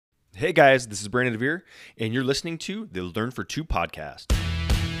Hey guys, this is Brandon DeVere, and you're listening to the Learn for Two podcast.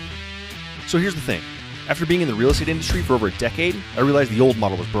 So here's the thing. After being in the real estate industry for over a decade, I realized the old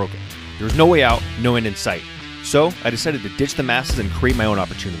model was broken. There was no way out, no end in sight. So I decided to ditch the masses and create my own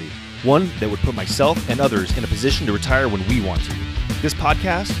opportunity. One that would put myself and others in a position to retire when we want to. This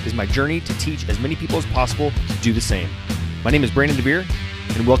podcast is my journey to teach as many people as possible to do the same. My name is Brandon DeVere,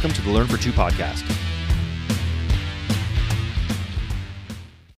 and welcome to the Learn for Two podcast.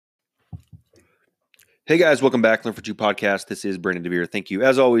 Hey guys, welcome back. Learn for Two podcast. This is Brandon DeVere. Thank you,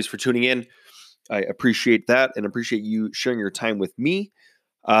 as always, for tuning in. I appreciate that and appreciate you sharing your time with me.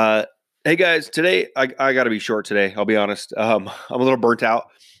 Hey guys, today I got to be short today. I'll be honest. I'm a little burnt out.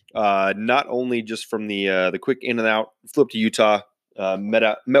 Not only just from the quick in and out flip to Utah.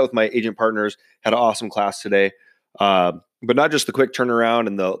 Met with my agent partners. Had an awesome class today. But not just the quick turnaround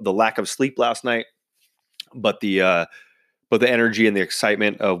and the lack of sleep last night, but the energy and the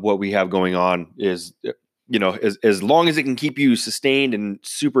excitement of what we have going on is, as long as it can keep you sustained and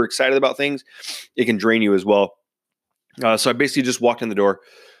super excited about things, it can drain you as well. So I basically just walked in the door.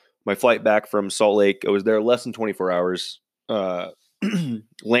 My flight back from Salt Lake, I was there less than 24 hours.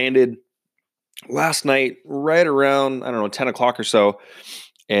 Landed last night right around, 10 o'clock or so,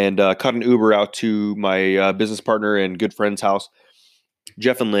 and caught an Uber out to my business partner and good friend's house,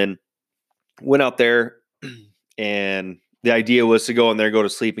 Jeff and Lynn. Went out there, and the idea was to go in there, go to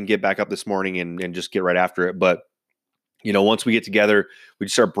sleep, and get back up this morning and just get right after it. But, once we get together, we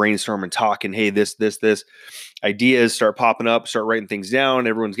just start brainstorming, talking, hey, this, ideas start popping up, start writing things down.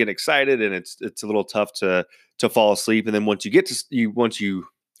 Everyone's getting excited, and it's a little tough to fall asleep. And then once you get to,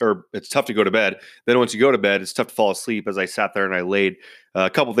 it's tough to go to bed. Then once you go to bed, it's tough to fall asleep. As I sat there and I laid a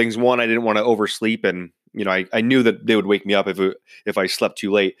couple things. One, I didn't want to oversleep, and I knew that they would wake me up if I slept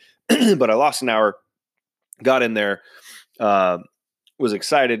too late. But I lost an hour, got in there, was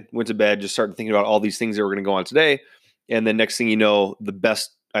excited, went to bed, just started thinking about all these things that were going to go on today. And then next thing you know,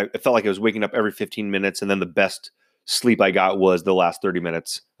 I felt like I was waking up every 15 minutes, and then the best sleep I got was the last 30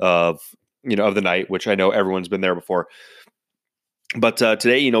 minutes of the night, which I know everyone's been there before. But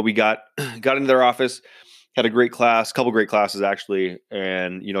today, we got into their office, had a great class, couple great classes actually,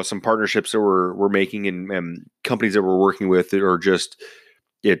 and some partnerships that we're making and companies that we're working with that are just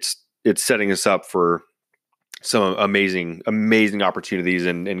it's setting us up for some amazing opportunities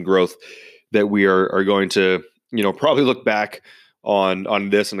and growth that we are going to probably look back on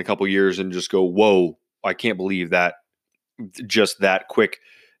this in a couple years and just go, whoa, I can't believe that just that quick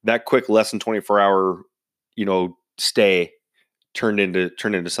less than 24 hour stay turned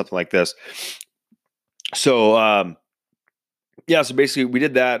into something like this. So so basically we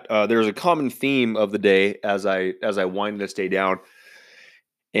did that. There's a common theme of the day as I wind this day down,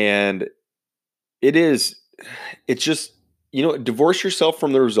 and it's just divorce yourself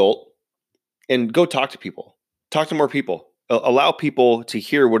from the result and go talk to people. Talk to more people. Allow people to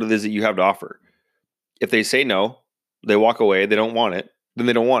hear what it is that you have to offer. If they say no, they walk away, they don't want it, then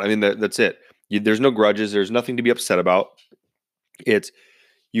they don't want it. I mean, that's it. There's no grudges. There's nothing to be upset about. It's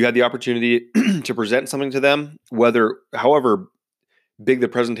you had the opportunity to present something to them, however big the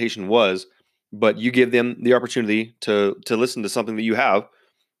presentation was, but you give them the opportunity to listen to something that you have,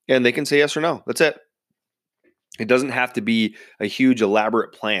 and they can say yes or no. That's it. It doesn't have to be a huge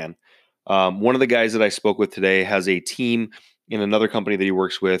elaborate plan. One of the guys that I spoke with today has a team in another company that he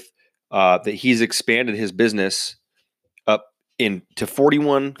works with that he's expanded his business up into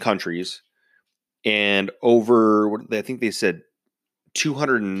 41 countries and over, I think they said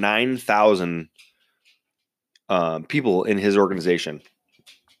 209,000 people in his organization.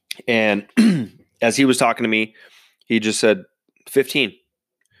 And as he was talking to me, he just said, 15.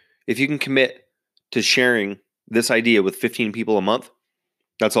 If you can commit to sharing this idea with 15 people a month,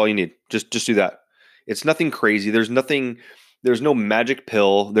 that's all you need. Just do that. It's nothing crazy. There's no magic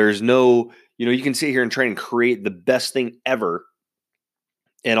pill. There's no, you can sit here and try and create the best thing ever.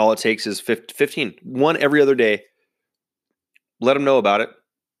 And all it takes is 15, one every other day. Let them know about it.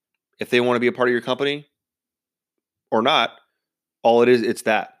 If they want to be a part of your company or not, all it is, it's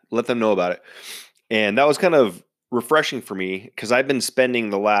that. Let them know about it. And that was kind of refreshing for me because I've been spending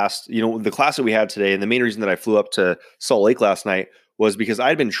the last, the class that we had today, and the main reason that I flew up to Salt Lake last night was because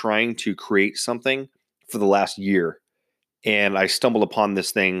I'd been trying to create something for the last year. And I stumbled upon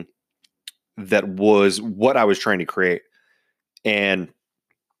this thing that was what I was trying to create. And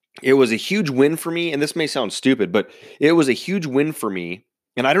it was a huge win for me. And this may sound stupid, but it was a huge win for me.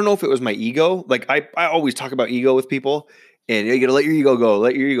 And I don't know if it was my ego. Like I always talk about ego with people, and you got to let your ego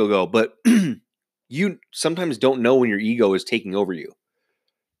go. But you sometimes don't know when your ego is taking over you.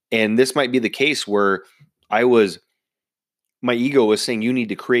 And this might be the case where I was my ego was saying, you need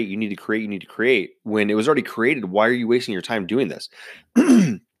to create, you need to create, you need to create. When it was already created, why are you wasting your time doing this?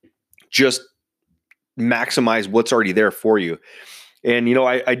 Just maximize what's already there for you. And,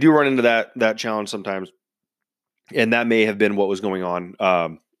 I do run into that challenge sometimes. And that may have been what was going on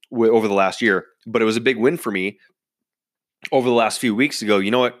over the last year. But it was a big win for me over the last few weeks to go,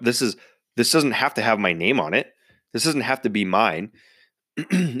 you know what, this doesn't have to have my name on it. This doesn't have to be mine.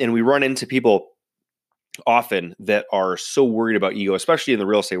 And we run into people often that are so worried about ego, especially in the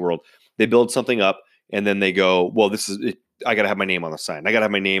real estate world. They build something up and then they go, well, I got to have my name on the sign. I got to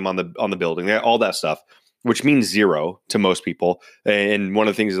have my name on the building, all that stuff, which means zero to most people. And one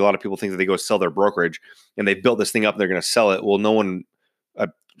of the things a lot of people think that they go sell their brokerage and they built this thing up and they're going to sell it. Well, no one,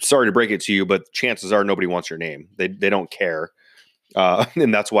 sorry to break it to you, but chances are nobody wants your name. They don't care.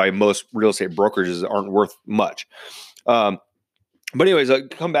 And that's why most real estate brokerages aren't worth much. But anyways, I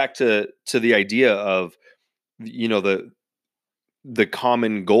come back to the idea of, the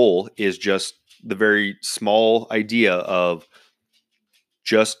common goal is just the very small idea of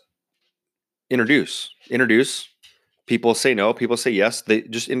just introduce. People say no, people say yes.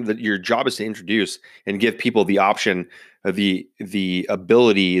 Your job is to introduce and give people the option, the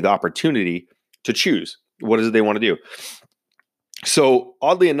ability, the opportunity to choose what is it they want to do. So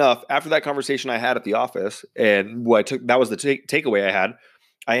oddly enough, after that conversation I had at the office, and that was the takeaway I had.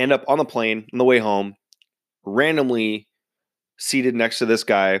 I end up on the plane on the way home, randomly seated next to this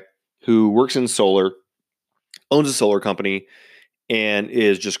guy who works in solar, owns a solar company, and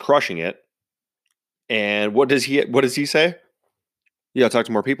is just crushing it. And what does he say? Yeah, talk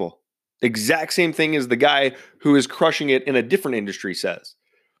to more people. Exact same thing as the guy who is crushing it in a different industry says.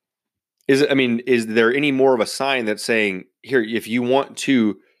 Is there any more of a sign that's saying, here, if you want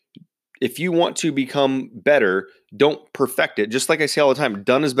to become better, don't perfect it. Just like I say all the time,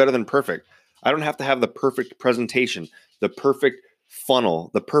 done is better than perfect. I don't have to have the perfect presentation, the perfect funnel,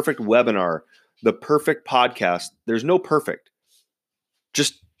 the perfect webinar, the perfect podcast. There's no perfect.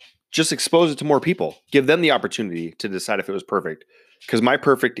 Just expose it to more people. Give them the opportunity to decide if it was perfect, because my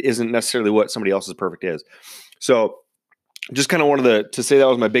perfect isn't necessarily what somebody else's perfect is. So just kind of wanted to say that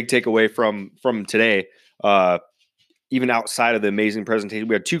was my big takeaway from today. Even outside of the amazing presentation,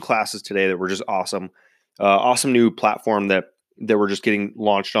 we had 2 classes today that were just awesome. Awesome new platform that we're just getting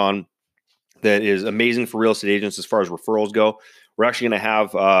launched on that is amazing for real estate agents as far as referrals go. We're actually going to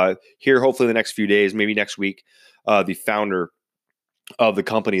have here, hopefully the next few days, maybe next week, the founder of the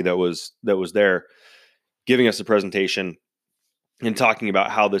company that was there giving us a presentation and talking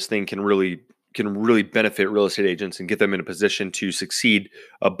about how this thing can really benefit real estate agents and get them in a position to succeed,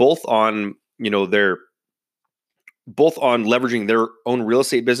 both on leveraging their own real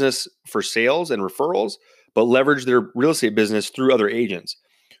estate business for sales and referrals, but leverage their real estate business through other agents,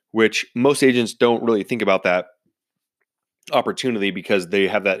 which most agents don't really think about that opportunity because they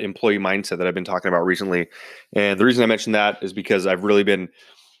have that employee mindset that I've been talking about recently. And the reason I mentioned that is because I've really been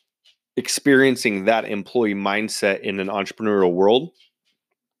experiencing that employee mindset in an entrepreneurial world.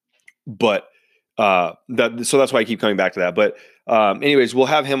 But so that's why I keep coming back to that. But anyways, we'll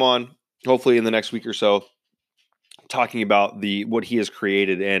have him on hopefully in the next week or so, talking about what he has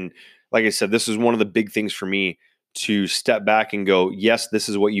created. And like I said, this is one of the big things for me to step back and go, yes, this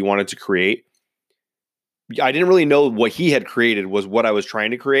is what you wanted to create. I didn't really know what he had created was what I was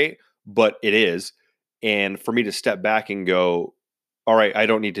trying to create, but it is. And for me to step back and go, all right, I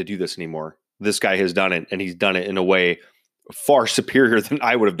don't need to do this anymore. This guy has done it, and he's done it in a way far superior than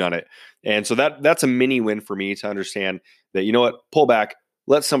I would have done it. And so that's a mini win for me to understand that, you know what, pull back,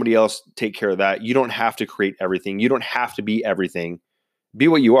 let somebody else take care of that. You don't have to create everything. You don't have to be everything. Be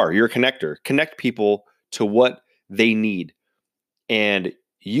what you are. You're a connector. Connect people to what they need. And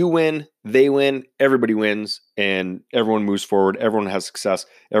you win, they win, everybody wins, and everyone moves forward. Everyone has success.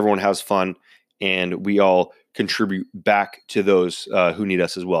 Everyone has fun. And we all contribute back to those who need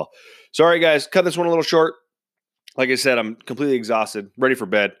us as well. Sorry, guys. Cut this one a little short. Like I said, I'm completely exhausted, ready for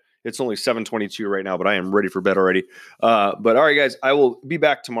bed. It's only 7:22 right now, but I am ready for bed already. But all right, guys, I will be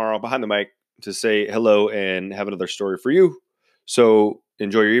back tomorrow behind the mic to say hello and have another story for you. So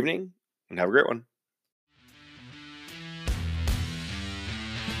enjoy your evening and have a great one.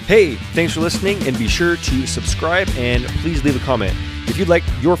 Hey, thanks for listening, and be sure to subscribe and please leave a comment. If you'd like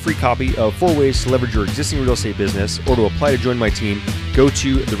your free copy of 4 ways to leverage your existing real estate business or to apply to join my team, go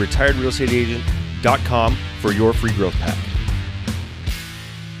to theretiredrealestateagent.com for your free growth pack.